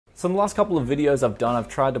So in the last couple of videos I've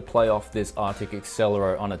tried to play off this Arctic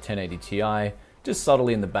ACCELERO on a 1080 Ti, just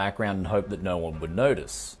subtly in the background and hope that no one would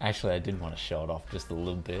notice. Actually, I did want to show it off just a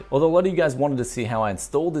little bit. Although a lot of you guys wanted to see how I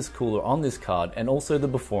installed this cooler on this card and also the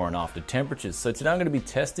before and after temperatures. So today I'm going to be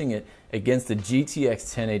testing it against the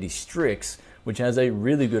GTX 1080 Strix, which has a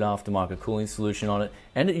really good aftermarket cooling solution on it,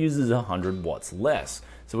 and it uses 100 watts less.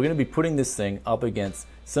 So we're going to be putting this thing up against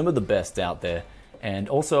some of the best out there. And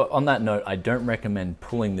also on that note, I don't recommend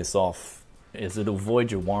pulling this off as it'll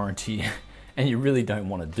void your warranty. And you really don't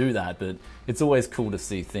want to do that, but it's always cool to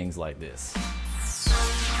see things like this.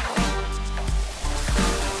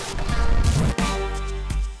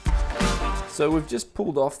 So we've just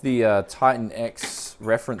pulled off the Titan X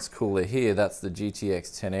reference cooler here. That's the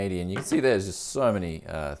GTX 1080, and you can see there's just so many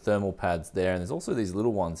thermal pads there, and there's also these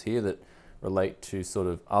little ones here that relate to sort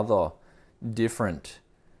of other different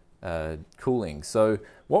cooling. So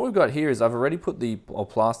what we've got here is I've already put or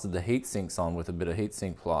plastered the heat sinks on with a bit of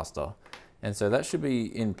heatsink plaster. And so that should be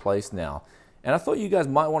in place now. And I thought you guys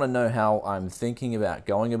might want to know how I'm thinking about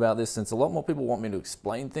going about this, since a lot more people want me to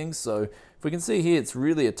explain things. So if we can see here, it's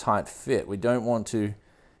really a tight fit. We don't want to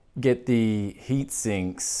get the heat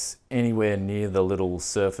sinks anywhere near the little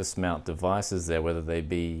surface mount devices there, whether they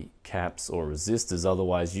be caps or resistors.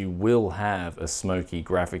 Otherwise you will have a smoky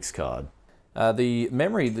graphics card. The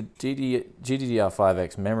memory, the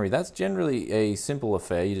GDDR5X memory, that's generally a simple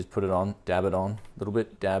affair. You just put it on, dab it on, a little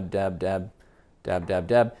bit, dab, dab, dab, dab, dab,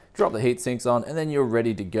 dab, drop the heat sinks on, and then you're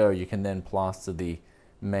ready to go. You can then plaster the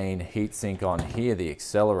main heat sink on here, the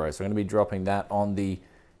ACCELERO. So I'm going to be dropping that on the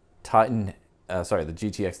the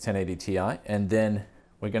GTX 1080 Ti, and then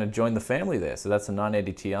we're going to join the family there. So that's a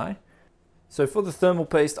 980 Ti. So for the thermal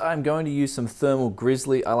paste, I'm going to use some thermal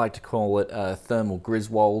grizzly. I like to call it thermal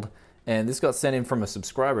Griswold. And this got sent in from a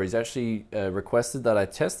subscriber. He's actually requested that I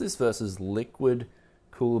test this versus Liquid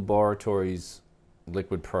Cool Laboratories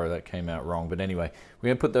Liquid Pro. That came out wrong. But anyway, we're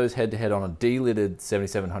going to put those head to head on a delitted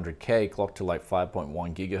 7700K clocked to like 5.1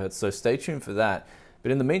 gigahertz. So stay tuned for that.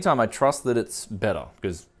 But in the meantime, I trust that it's better,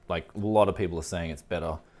 because like a lot of people are saying it's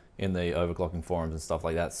better in the overclocking forums and stuff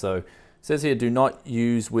like that. So it says here, do not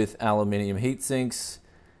use with aluminium heat sinks.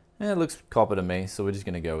 It looks copper to me, so we're just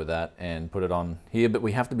going to go with that and put it on here. But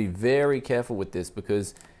we have to be very careful with this,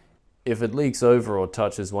 because if it leaks over or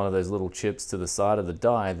touches one of those little chips to the side of the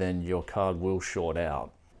die, then your card will short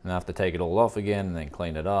out. And I have to take it all off again and then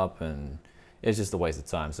clean it up, and it's just a waste of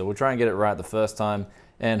time. So we'll try and get it right the first time,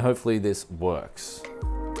 and hopefully this works.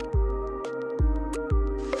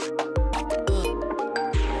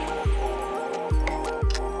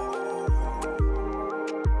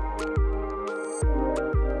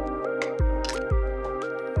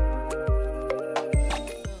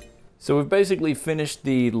 So we've basically finished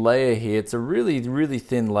the layer here. It's a really, really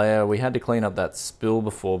thin layer. We had to clean up that spill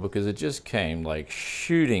before because it just came like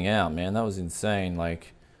shooting out, man. That was insane.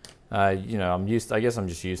 Like, you know, I guess I'm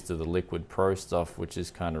just used to the Liquid Pro stuff, which is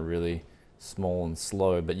kind of really small and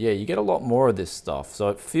slow. But yeah, you get a lot more of this stuff. So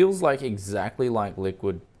it feels like exactly like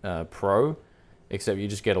Liquid Pro, except you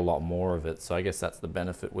just get a lot more of it. So I guess that's the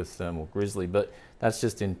benefit with Thermal Grizzly. But that's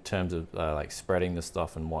just in terms of like spreading the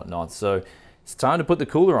stuff and whatnot. So it's time to put the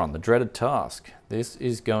cooler on, the dreaded task. This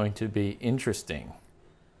is going to be interesting.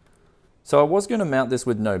 So I was going to mount this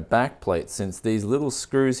with no back plate, since these little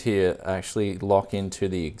screws here actually lock into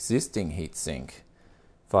the existing heatsink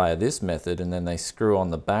via this method, and then they screw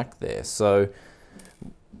on the back there. So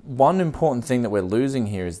one important thing that we're losing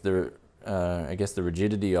here is I guess the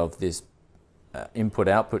rigidity of this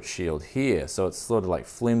input-output shield here. So it's sort of like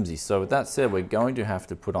flimsy. So with that said, we're going to have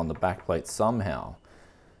to put on the back plate somehow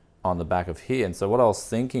on the back of here. And so what I was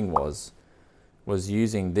thinking was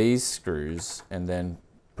using these screws and then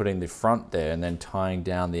putting the front there and then tying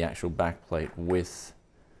down the actual back plate with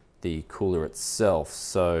the cooler itself.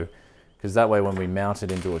 So, because that way when we mount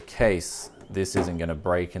it into a case, this isn't going to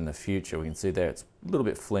break in the future. We can see there it's a little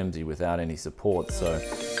bit flimsy without any support.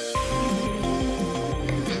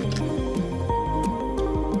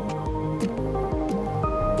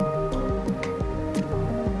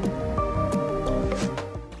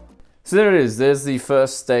 So there it is, there's the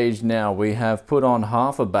first stage now. We have put on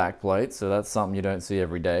half a back plate, so that's something you don't see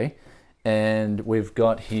every day. And we've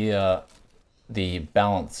got here the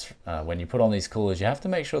balance. When you put on these coolers, you have to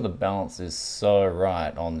make sure the balance is so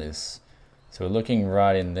right on this. So we're looking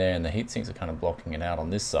right in there, and the heat sinks are kind of blocking it out on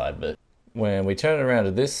this side. But when we turn it around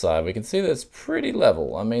to this side, we can see that it's pretty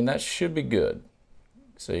level. I mean, that should be good.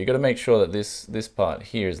 So you've got to make sure that this part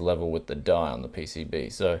here is level with the die on the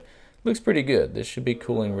PCB. So looks pretty good. This should be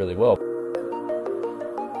cooling really well.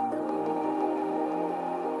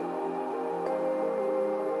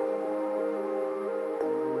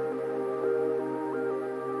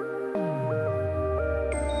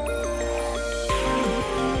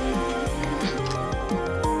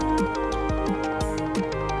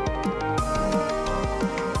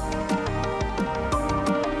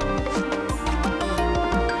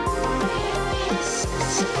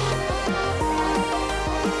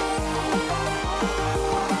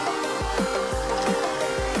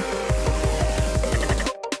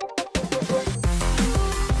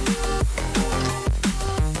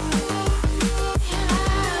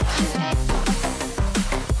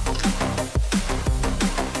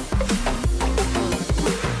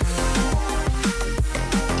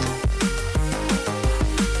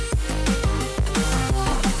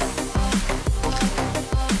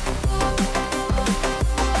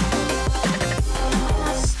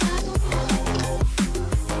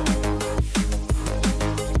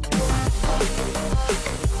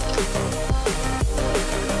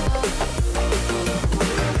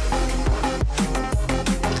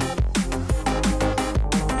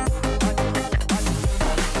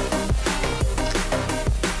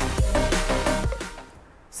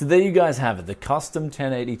 So there you guys have it. The custom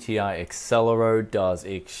 1080 Ti ACCELERO does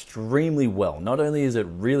extremely well. Not only is it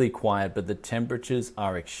really quiet, but the temperatures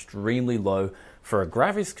are extremely low for a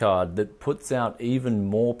graphics card that puts out even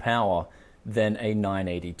more power than a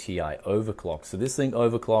 980 Ti overclock. So this thing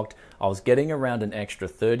overclocked, I was getting around an extra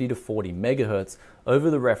 30 to 40 megahertz over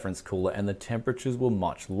the reference cooler, and the temperatures were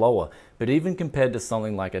much lower. But even compared to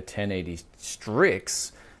something like a 1080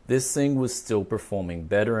 Strix, this thing was still performing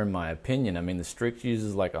better in my opinion. I mean, the Strix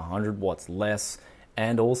uses like 100 watts less,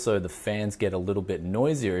 and also the fans get a little bit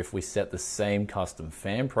noisier if we set the same custom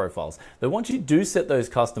fan profiles. But once you do set those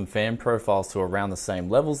custom fan profiles to around the same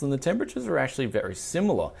levels, then the temperatures are actually very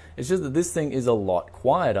similar. It's just that this thing is a lot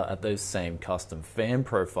quieter at those same custom fan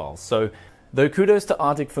profiles. So though kudos to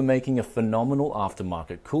Arctic for making a phenomenal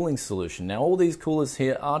aftermarket cooling solution. Now all these coolers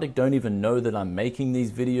here, Arctic don't even know that I'm making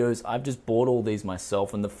these videos. I've just bought all these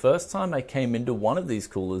myself, and the first time I came into one of these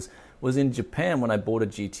coolers was in Japan when I bought a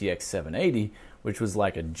GTX 780, which was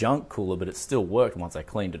like a junk cooler, but it still worked once I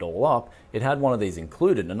cleaned it all up. It had one of these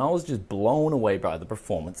included, and I was just blown away by the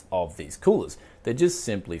performance of these coolers. They're just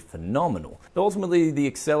simply phenomenal. But ultimately, the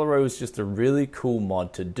ACCELERO is just a really cool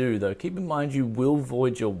mod to do, though keep in mind you will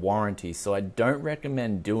void your warranty, so I don't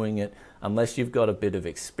recommend doing it unless you've got a bit of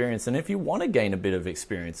experience. And if you want to gain a bit of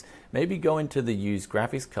experience, maybe go into the used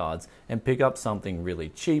graphics cards and pick up something really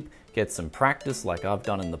cheap, get some practice like I've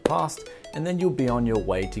done in the past, and then you'll be on your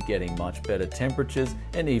way to getting much better temperatures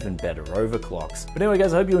and even better overclocks. But anyway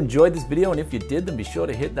guys, I hope you enjoyed this video, and if you did, then be sure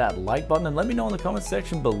to hit that like button and let me know in the comment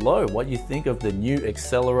section below what you think of the new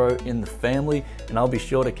ACCELERO in the family, and I'll be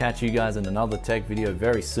sure to catch you guys in another tech video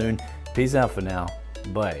very soon. Peace out for now.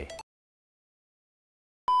 Bye.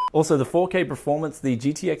 Also, the 4K performance, the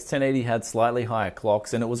GTX 1080 had slightly higher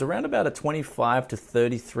clocks, and it was around about a 25 to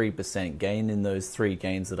 33% gain in those 3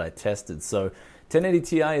 gains that I tested. So 1080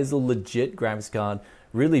 Ti is a legit graphics card,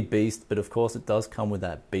 really beast, but of course it does come with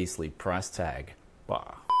that beastly price tag.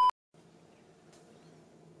 Bah.